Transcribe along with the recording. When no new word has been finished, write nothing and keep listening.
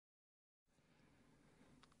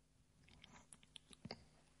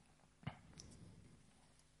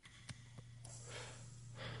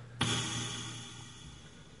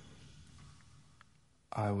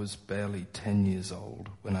was barely 10 years old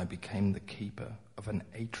when I became the keeper of an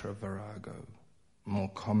Atra Virago, more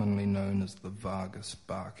commonly known as the Vargas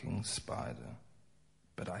barking spider.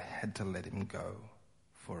 But I had to let him go,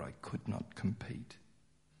 for I could not compete.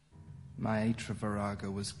 My Atra Virago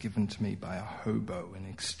was given to me by a hobo in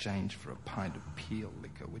exchange for a pint of peel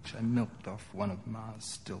liquor, which I milked off one of Ma's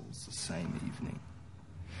stills the same evening.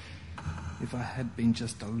 If I had been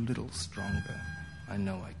just a little stronger, I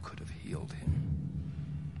know I could have healed him.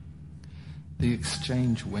 The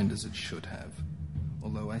exchange went as it should have,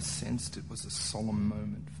 although I sensed it was a solemn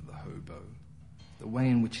moment for the hobo. The way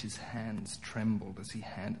in which his hands trembled as he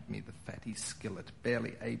handed me the fatty skillet,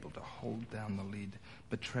 barely able to hold down the lid,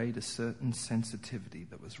 betrayed a certain sensitivity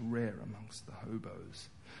that was rare amongst the hobos,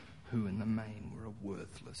 who in the main were a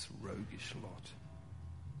worthless, roguish lot.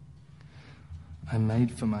 I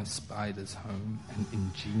made for my spider's home an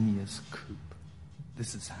ingenious coop.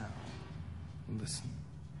 This is how. Listen.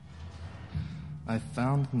 I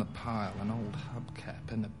found in the pile an old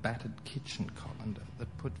hubcap and a battered kitchen colander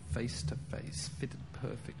that put face to face, fitted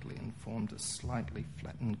perfectly, and formed a slightly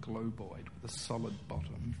flattened globoid with a solid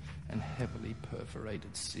bottom and heavily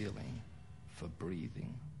perforated ceiling for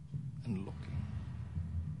breathing and looking.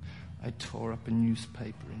 I tore up a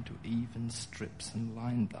newspaper into even strips and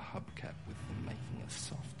lined the hubcap with them, making a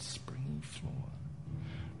soft, springy floor.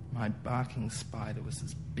 My barking spider was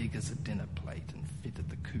as big as a dinner plate and fitted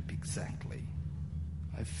the coop exactly.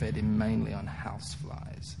 I fed him mainly on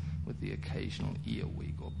houseflies, with the occasional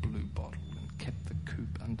earwig or blue bottle, and kept the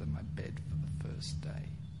coop under my bed for the first day.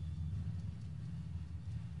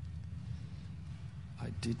 I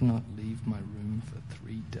did not leave my room for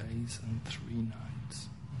 3 days and 3 nights.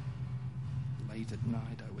 Late at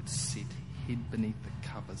night I would sit, hid beneath the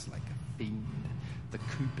covers like a fiend, the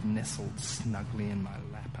coop nestled snugly in my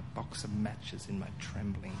lap, a box of matches in my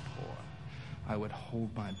trembling paw. I would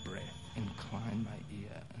hold my breath, incline my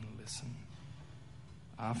ear, and listen.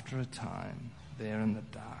 After a time, there in the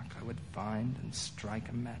dark, I would find and strike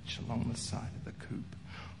a match along the side of the coop,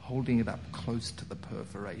 holding it up close to the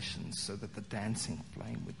perforations so that the dancing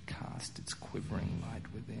flame would cast its quivering light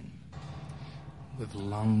within. With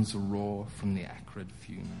lungs raw from the acrid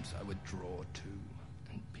fumes, I would draw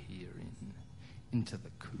to and peer into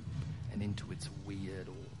the coop and into its weird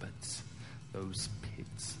orbits, those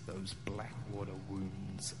pits, those black water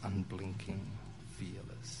wounds, unblinking,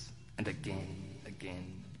 fearless. And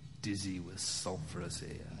again, dizzy with sulphurous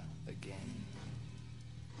air, again.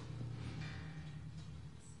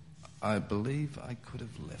 I believe I could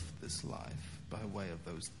have left this life by way of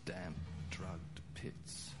those damp, drugged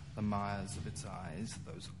pits, the mires of its eyes,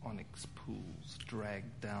 those onyx pools,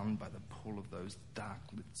 dragged down by the pull of those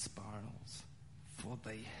dark-lit spirals. For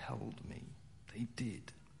they held me, they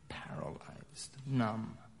did, paralyzed,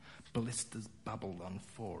 numb. Blisters bubbled on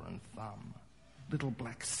fore and thumb. Little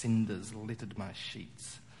black cinders littered my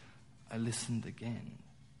sheets. I listened again,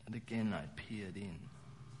 and again I peered in.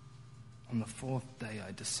 On the 4th day,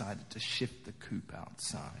 I decided to shift the coop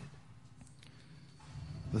outside.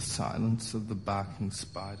 The silence of the barking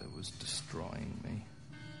spider was destroying me.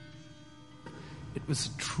 It was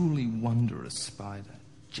a truly wondrous spider.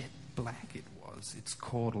 Jet black it was, its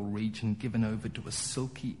caudal region given over to a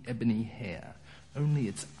silky ebony hair. Only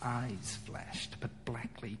its eyes flashed, but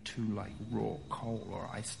blackly too, like raw coal or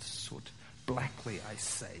iced soot. Blackly, I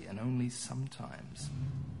say, and only sometimes.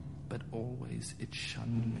 But always it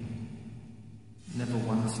shunned me. Never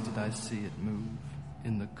once did I see it move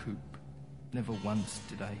in the coop. Never once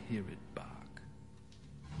did I hear it bark.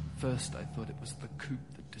 First I thought it was the coop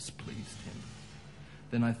that displeased him.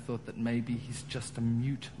 Then I thought that maybe he's just a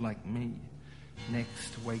mute like me.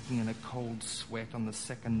 Next, waking in a cold sweat on the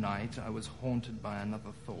 2nd night, I was haunted by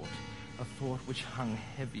another thought, a thought which hung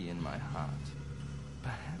heavy in my heart.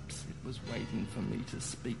 Perhaps it was waiting for me to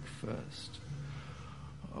speak first.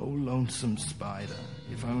 Oh, lonesome spider,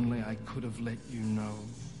 if only I could have let you know.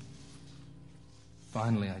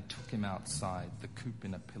 Finally, I took him outside, the coop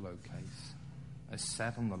in a pillowcase. I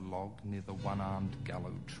sat on the log near the one-armed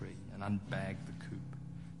gallows tree and unbagged the coop.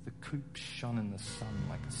 The coop shone in the sun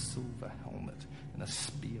like a silver helmet, and a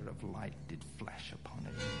spear of light did flash upon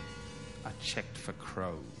it. I checked for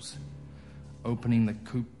crows. Opening the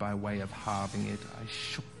coop by way of halving it, I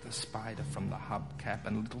shook the spider from the hubcap,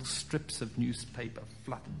 and little strips of newspaper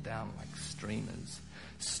fluttered down like streamers.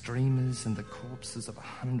 Streamers and the corpses of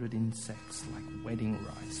 100 insects like wedding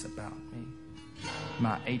rice about me.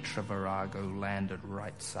 My Atra Virago landed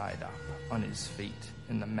right side up, on his feet,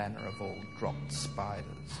 in the manner of all dropped spiders,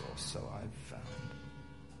 or so I've found.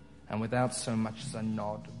 And without so much as a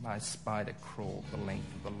nod, my spider crawled the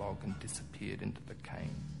length of the log and disappeared into the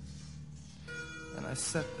cane. And I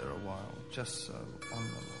sat there a while, just so, on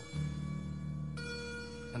the log.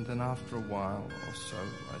 And then after a while or so,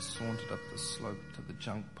 I sauntered up the slope to the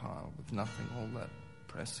junk pile with nothing all that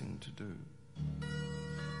pressing to do.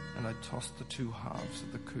 And I tossed the two halves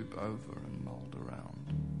of the coop over and mulled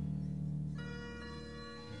around.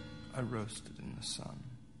 I roasted in the sun.